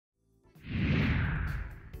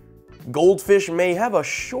Goldfish may have a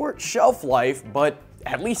short shelf life, but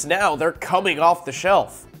at least now they're coming off the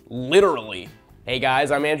shelf. Literally. Hey guys,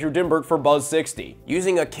 I'm Andrew Dymburt for Buzz60.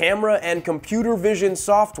 Using a camera and computer vision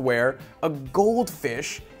software, a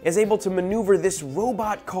goldfish is able to maneuver this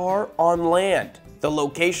robot car on land. The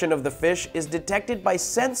location of the fish is detected by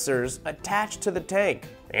sensors attached to the tank,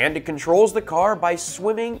 and it controls the car by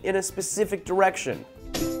swimming in a specific direction.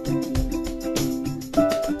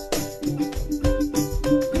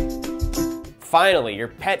 Finally, your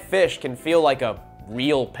pet fish can feel like a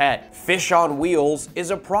real pet. Fish on Wheels is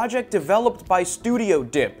a project developed by Studio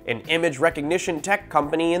Diip, an image recognition tech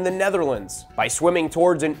company in the Netherlands. By swimming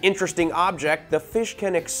towards an interesting object, the fish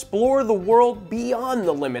can explore the world beyond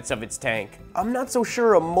the limits of its tank. I'm not so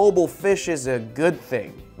sure a mobile fish is a good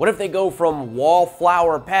thing. What if they go from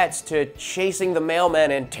wallflower pets to chasing the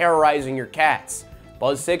mailman and terrorizing your cats?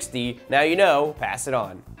 Buzz60, now you know, pass it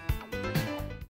on.